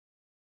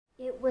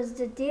It was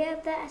the day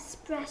of the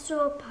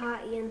espresso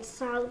party and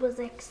Sal was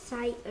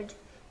excited.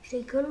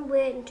 She couldn't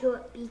wait until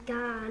it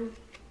began.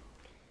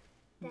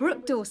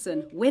 Brooke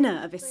Dawson,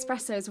 winner of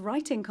Espresso's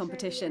writing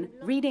competition,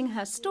 reading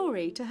her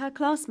story to her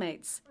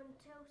classmates.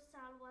 Until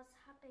Sal was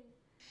happy.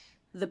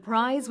 The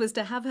prize was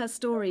to have her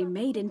story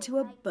made into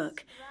a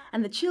book,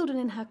 and the children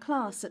in her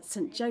class at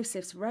St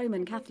Joseph's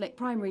Roman Catholic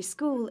Primary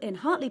School in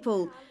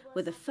Hartlepool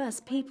were the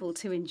first people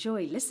to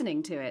enjoy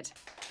listening to it.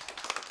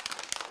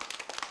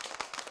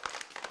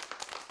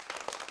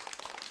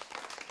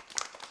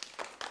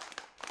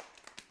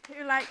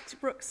 Who liked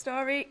Brooke's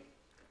story?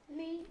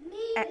 Me.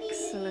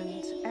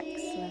 Excellent,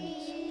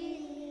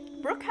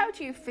 excellent. Brooke, how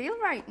do you feel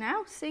right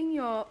now, seeing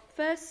your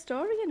first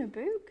story in a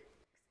book?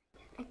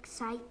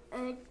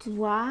 Excited.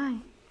 Why?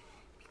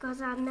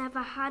 Because I've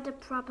never had a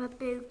proper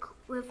book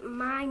with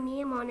my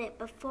name on it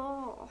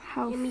before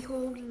in my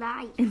whole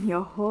life. In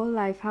your whole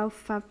life, how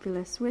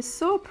fabulous. We're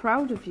so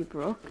proud of you,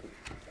 Brooke.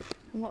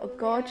 And what a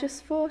gorgeous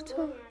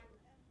photo.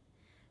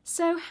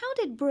 So how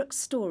did Brooke's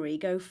story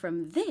go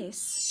from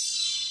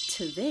this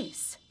to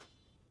this?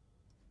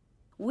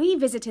 We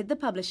visited the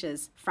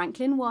publishers,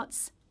 Franklin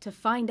Watts, to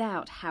find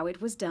out how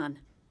it was done.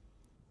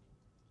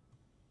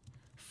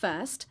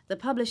 First, the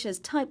publishers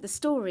type the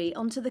story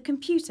onto the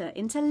computer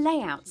into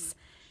layouts.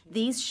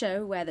 These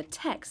show where the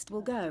text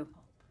will go.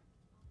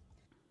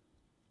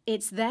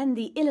 It's then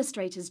the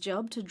illustrator's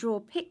job to draw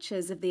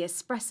pictures of the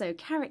Espresso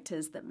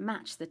characters that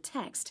match the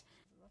text.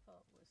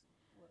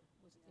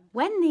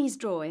 When these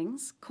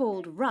drawings,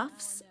 called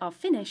roughs, are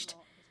finished,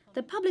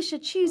 the publisher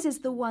chooses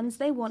the ones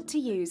they want to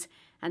use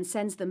and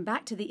sends them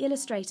back to the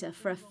illustrator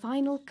for a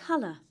final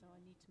colour.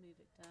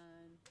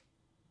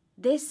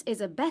 This is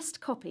a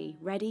best copy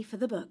ready for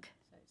the book.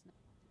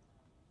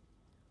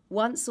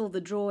 Once all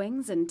the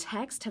drawings and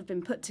text have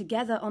been put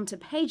together onto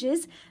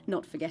pages,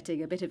 not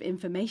forgetting a bit of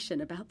information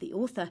about the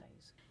author,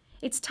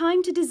 it's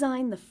time to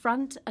design the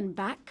front and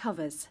back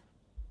covers.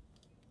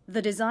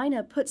 The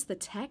designer puts the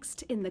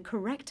text in the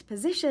correct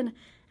position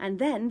and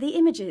then the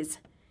images.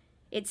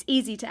 It's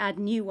easy to add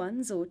new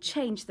ones or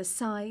change the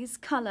size,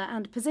 colour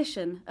and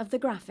position of the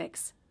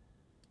graphics.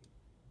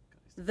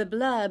 The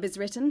blurb is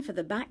written for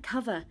the back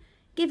cover,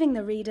 giving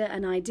the reader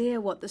an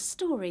idea what the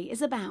story is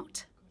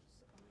about.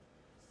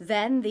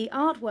 Then the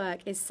artwork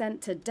is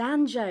sent to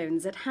Dan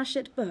Jones at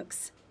Hachette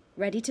Books,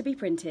 ready to be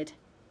printed.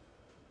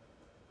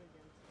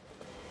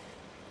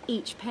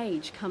 Each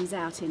page comes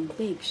out in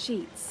big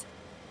sheets.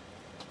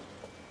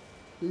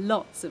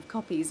 Lots of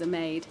copies are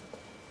made.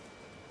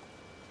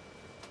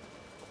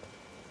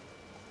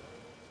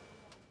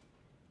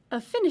 A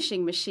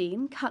finishing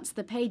machine cuts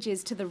the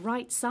pages to the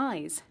right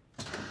size.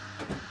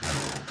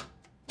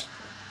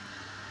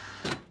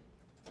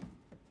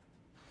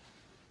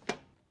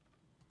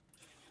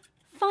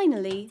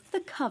 Finally, the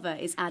cover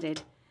is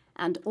added,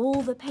 and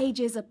all the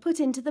pages are put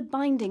into the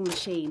binding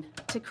machine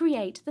to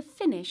create the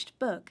finished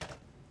book.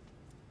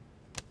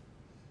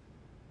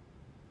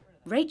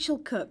 Rachel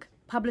Cook,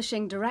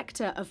 publishing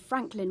director of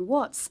Franklin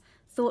Watts,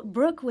 thought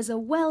Brooke was a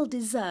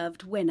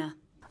well-deserved winner.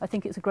 I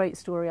think it's a great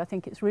story. I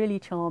think it's really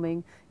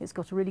charming. It's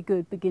got a really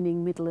good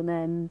beginning, middle and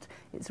end.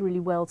 It's a really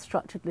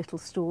well-structured little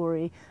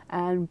story,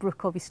 and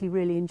Brooke obviously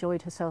really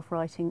enjoyed herself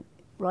writing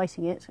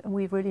it, and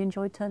we've really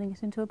enjoyed turning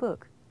it into a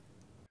book.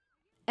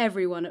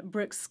 Everyone at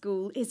Brooke's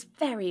school is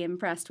very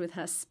impressed with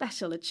her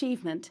special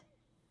achievement.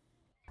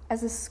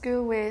 As a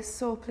school, we're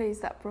so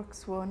pleased that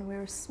Brooke's won.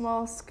 We're a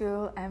small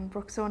school and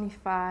Brooke's only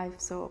 5,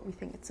 so we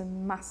think it's a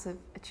massive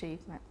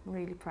achievement. I'm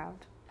really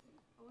proud.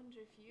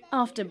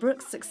 After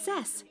Brooke's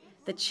success,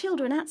 the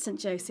children at St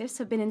Joseph's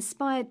have been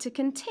inspired to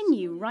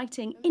continue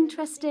writing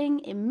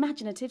interesting,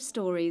 imaginative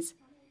stories.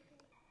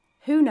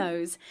 Who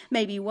knows,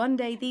 maybe one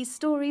day these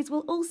stories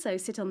will also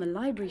sit on the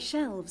library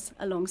shelves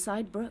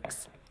alongside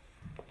Brooke's.